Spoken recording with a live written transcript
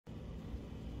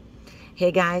Hey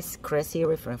guys, Chris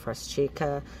here from First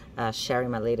Chica,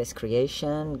 sharing my latest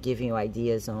creation, giving you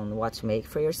ideas on what to make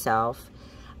for yourself.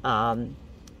 I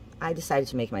decided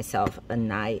to make myself a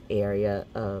night area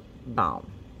balm.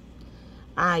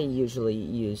 I usually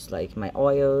use like my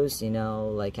oils,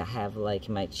 like I have like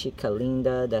my Chica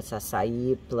Linda, that's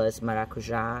Acai plus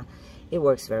Maracuja. It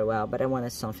works very well, but I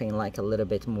wanted something like a little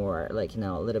bit more, like, a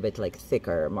little bit like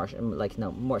thicker, more like,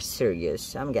 more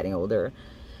serious. I'm getting older.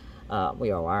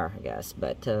 We all are, I guess,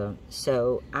 but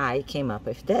so I came up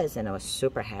with this and I was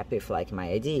super happy with like my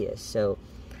ideas. So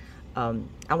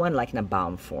I want like in a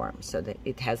balm form, so that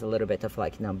it has a little bit of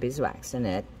like beeswax in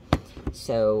it.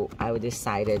 So I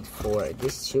decided for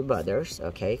these two butters,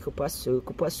 okay.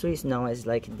 Cupuacu is known as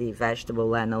like the vegetable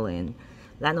lanolin.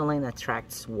 Lanolin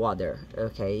attracts water,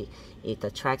 okay. It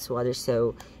attracts water,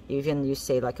 so even you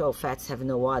say like, oh, fats have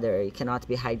no water, it cannot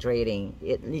be hydrating,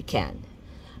 it can.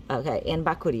 Okay, and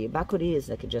Bacuri is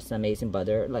like just an amazing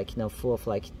butter, like full of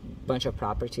like bunch of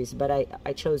properties. But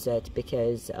I chose it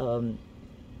because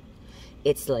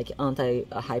it's like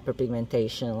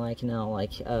anti-hyperpigmentation,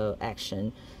 like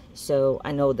action. So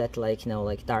I know that like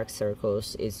dark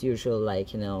circles is usually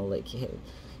like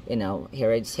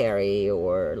hereditary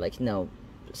or like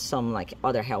some like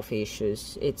other health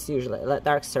issues. It's usually like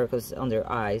dark circles under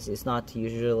eyes is not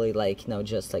usually like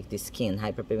just like the skin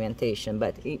hyperpigmentation,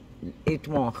 but it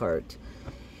won't hurt.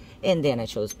 And then I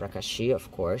chose Pracaxi, of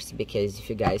course, because if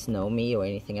you guys know me or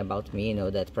anything about me, you know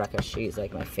that Pracaxi is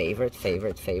like my favorite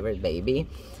baby,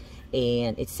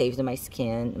 and it saved my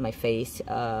skin, my face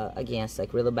against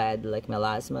like really bad like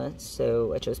melasma.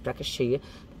 So I chose Pracaxi.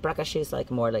 Pracaxi is like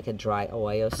more like a dry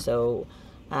oil, so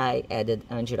I added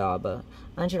Andiroba.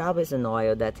 Andiroba is an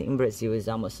oil that in Brazil is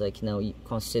almost like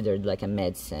considered like a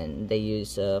medicine. They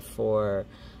use for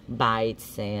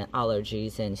bites and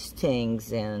allergies and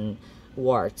stings and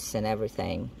warts and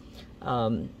everything.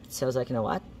 So I was like, you know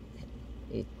what?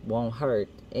 It won't hurt,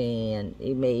 and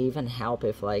it may even help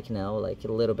if like like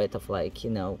a little bit of like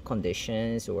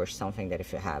conditions or something that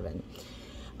if you haven't.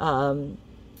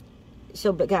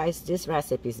 So, but guys, this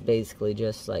recipe is basically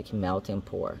just like melt and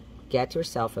pour. Get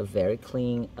yourself a very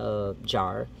clean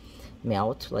jar.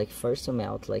 Melt, like first you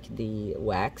melt like the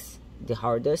wax, the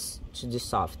hardest to the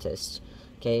softest.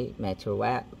 Okay, melt your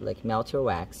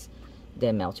wax,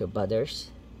 then melt your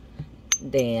butters,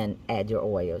 then add your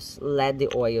oils. Let the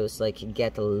oils like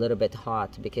get a little bit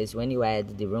hot, because when you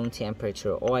add the room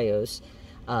temperature oils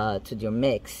to your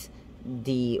mix,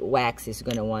 the wax is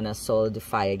gonna wanna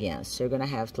solidify again. So you're gonna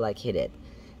have to like hit it.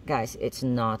 Guys, it's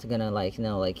not gonna like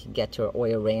get your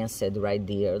oil rancid right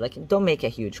there. Like, don't make a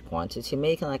huge quantity.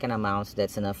 Make like an amount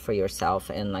that's enough for yourself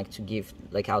and like to give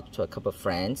like out to a couple of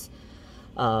friends.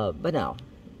 But no,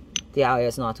 the oil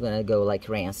is not gonna go like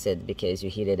rancid because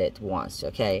you heated it once,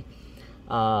 okay?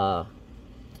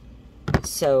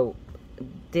 So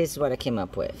this is what I came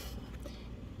up with.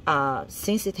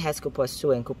 Since it has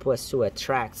Cupuacu, and Cupuacu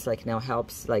attracts, like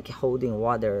helps like holding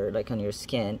water like on your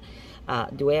skin,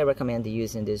 the way I recommend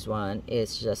using this one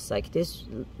is just like this,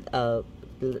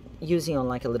 using on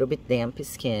like a little bit damp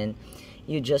skin.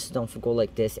 You just don't go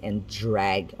like this and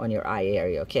drag on your eye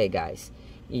area, okay guys?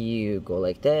 You go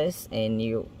like this, and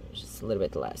you just a little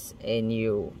bit less, and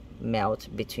you melt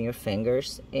between your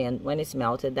fingers, and when it's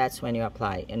melted, that's when you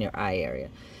apply in your eye area.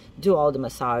 Do all the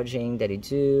massaging that you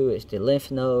do with the lymph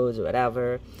nodes or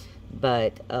whatever,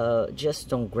 but just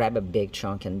don't grab a big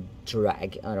chunk and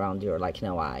drag around your like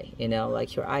eye.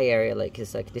 Like your eye area, like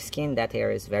is like the skin, that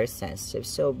area is very sensitive,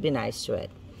 so be nice to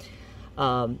it.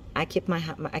 I keep my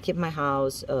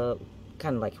house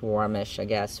kind of like warmish, I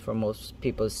guess, for most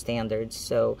people's standards.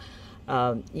 So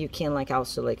you can like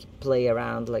also like play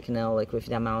around like like with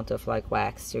the amount of like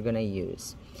wax you're gonna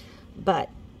use. But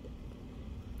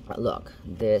look,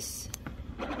 this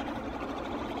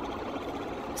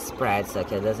spreads like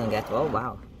it doesn't get, oh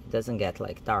wow, it doesn't get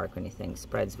like dark or anything.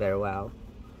 Spreads very well,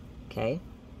 okay?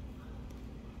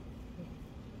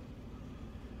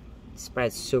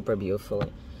 Spreads super beautifully.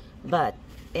 But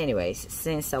anyways,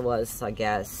 since I was like,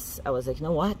 you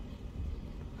know what,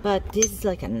 but this is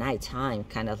like a nighttime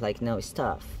kind of like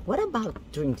stuff. What about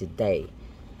during the day?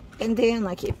 And then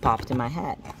like it popped in my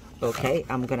head, okay,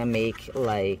 I'm gonna make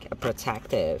like a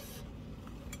protective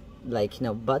like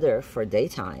butter for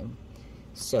daytime.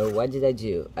 So what did I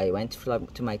do? I went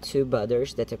to my two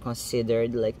butters that are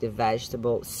considered like the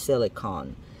vegetable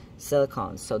silicone, so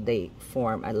they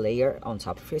form a layer on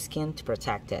top of your skin to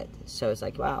protect it. So it's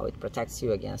like, wow, it protects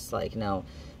you against like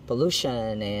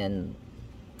pollution and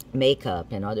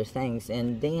makeup and other things.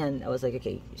 And then I was like,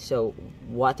 okay, so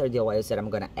what are the oils that I'm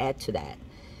gonna add to that?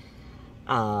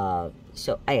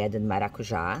 So I added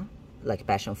Maracuja, like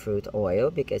passion fruit oil,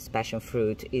 because passion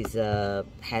fruit is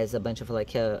has a bunch of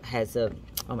like has a,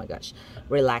 oh my gosh,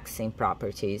 relaxing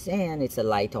properties, and it's a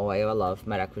light oil. I love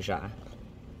Maracuja.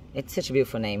 It's such a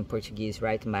beautiful name, Portuguese,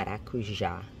 right?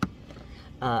 Maracuja.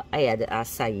 I added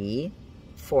acai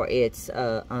for its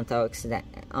antioxidant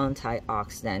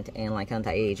and like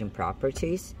anti-aging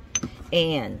properties,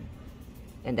 and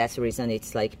that's the reason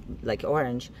it's like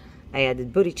orange. I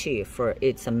added Buriti for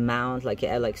its amount,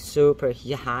 like super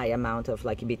high amount of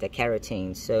like beta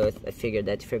carotene. So I figured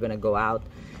that if you're gonna go out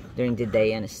during the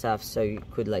day and stuff, so you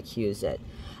could like use it.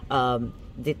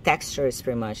 The texture is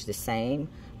pretty much the same,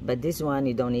 but this one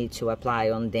you don't need to apply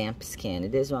on damp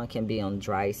skin. This one can be on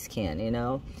dry skin, you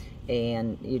know,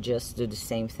 and you just do the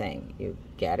same thing. You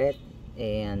get it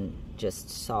and just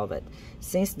solve it.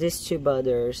 Since these two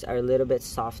butters are a little bit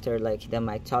softer like than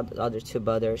my other two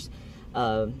butters,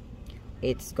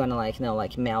 it's gonna like, you know,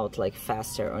 like melt like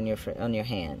faster on your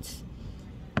hands.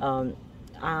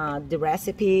 The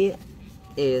recipe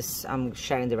is, I'm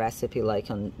sharing the recipe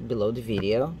like on below the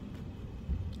video,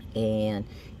 and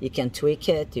you can tweak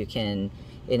it. You can,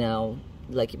 you know,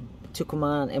 like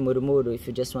Tucuma and Murumuru, if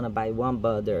you just want to buy one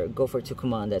butter, go for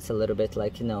Tucuma. That's a little bit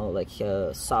like, you know, like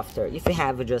softer. If you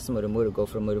have just Murumuru, go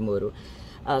for Murumuru.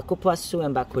 Cupuacu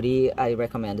and Bacuri, I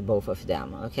recommend both of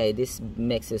them. Okay, this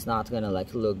mix is not gonna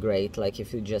like look great like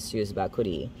if you just use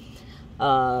Bacuri.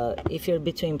 If you're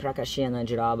between Pracaxi and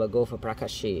Andiroba, go for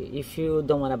Pracaxi. If you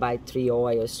don't want to buy 3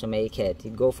 oils to make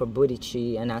it, go for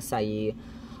Buriti and Acai,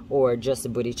 or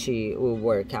just Buriti will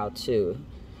work out too.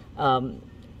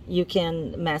 You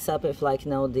can mess up with like,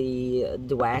 you know,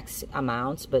 the wax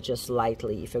amounts, but just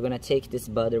lightly. If you're gonna take this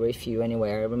butter with you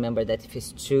anywhere, remember that if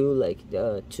it's too like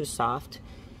too soft,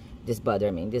 this butter,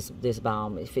 I mean this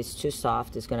balm, if it's too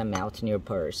soft, it's gonna melt in your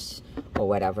purse or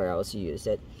whatever else you use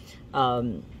it.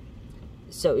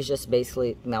 So it's just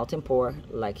basically melt and pour,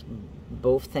 like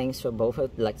both things for both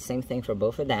of, like same thing for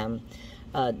both of them.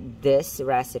 This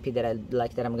recipe that I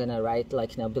like, that I'm gonna write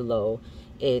like, you know, below,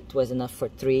 it was enough for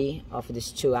 3 of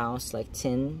these 2-ounce like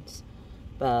tins.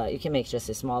 But you can make just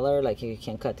a smaller, like you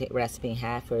can cut the recipe in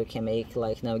half, or you can make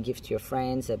like, you know, give to your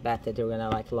friends. I bet that they're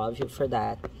gonna like love you for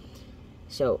that.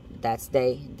 So that's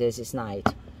day, this is night.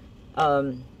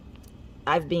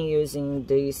 I've been using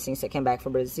these since I came back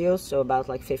from Brazil, so about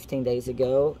like 15 days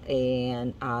ago,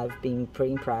 and I've been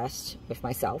pretty impressed with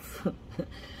myself.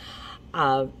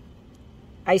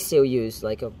 I still use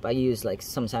like,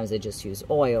 sometimes I just use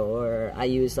oil, or I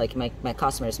use like, my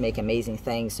customers make amazing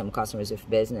things, some customers with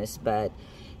business, but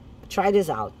try this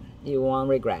out, you won't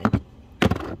regret.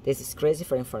 This is Crazy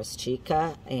for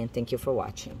Chica, and thank you for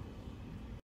watching.